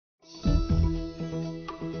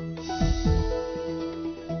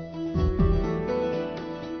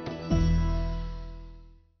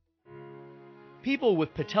People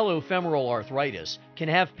with patello femoral arthritis can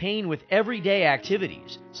have pain with everyday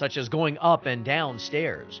activities, such as going up and down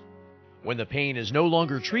stairs. When the pain is no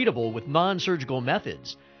longer treatable with non-surgical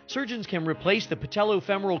methods, surgeons can replace the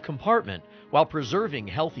patellofemoral compartment while preserving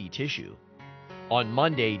healthy tissue. On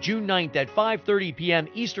Monday, June 9th at 5:30 p.m.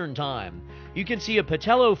 Eastern Time, you can see a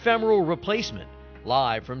patellofemoral replacement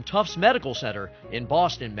live from Tufts Medical Center in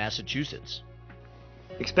Boston, Massachusetts.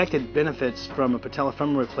 Expected benefits from a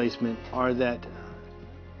patellofemoral replacement are that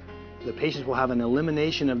the patients will have an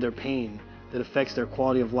elimination of their pain that affects their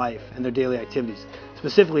quality of life and their daily activities.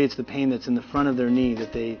 Specifically, it's the pain that's in the front of their knee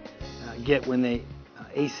that they get when they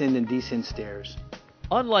ascend and descend stairs.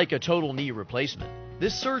 Unlike a total knee replacement,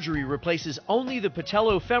 this surgery replaces only the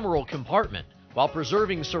patellofemoral compartment while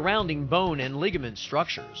preserving surrounding bone and ligament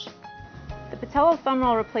structures. The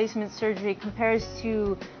patellofemoral replacement surgery compares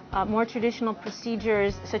to more traditional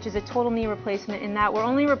procedures such as a total knee replacement in that we're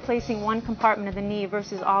only replacing one compartment of the knee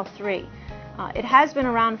versus all three. It has been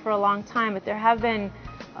around for a long time, but there have been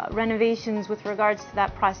renovations with regards to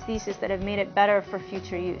that prosthesis that have made it better for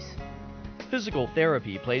future use. Physical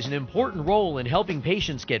therapy plays an important role in helping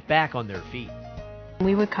patients get back on their feet.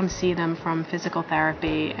 We would come see them from physical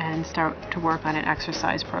therapy and start to work on an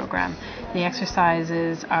exercise program. The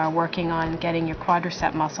exercises are working on getting your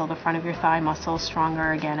quadricep muscle, the front of your thigh muscle,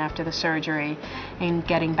 stronger again after the surgery and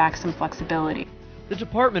getting back some flexibility. The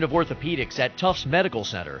Department of Orthopedics at Tufts Medical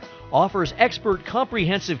Center offers expert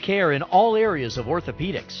comprehensive care in all areas of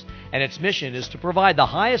orthopedics, and its mission is to provide the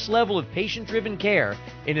highest level of patient-driven care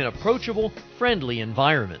in an approachable, friendly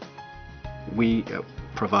environment. We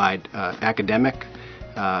provide academic,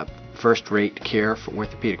 first-rate care for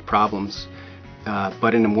orthopedic problems,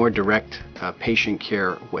 but in a more direct patient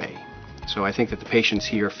care way. So I think that the patients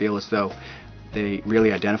here feel as though they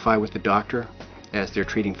really identify with the doctor as their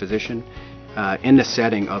treating physician in the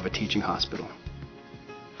setting of a teaching hospital.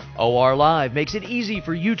 OR Live makes it easy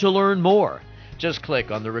for you to learn more. Just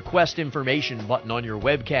click on the Request Information button on your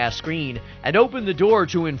webcast screen and open the door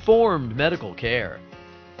to informed medical care.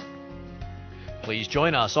 Please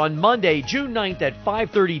join us on Monday, June 9th at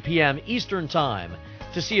 5:30 p.m. Eastern Time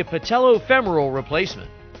to see a patellofemoral replacement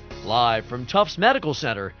live from Tufts Medical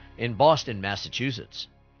Center in Boston, Massachusetts.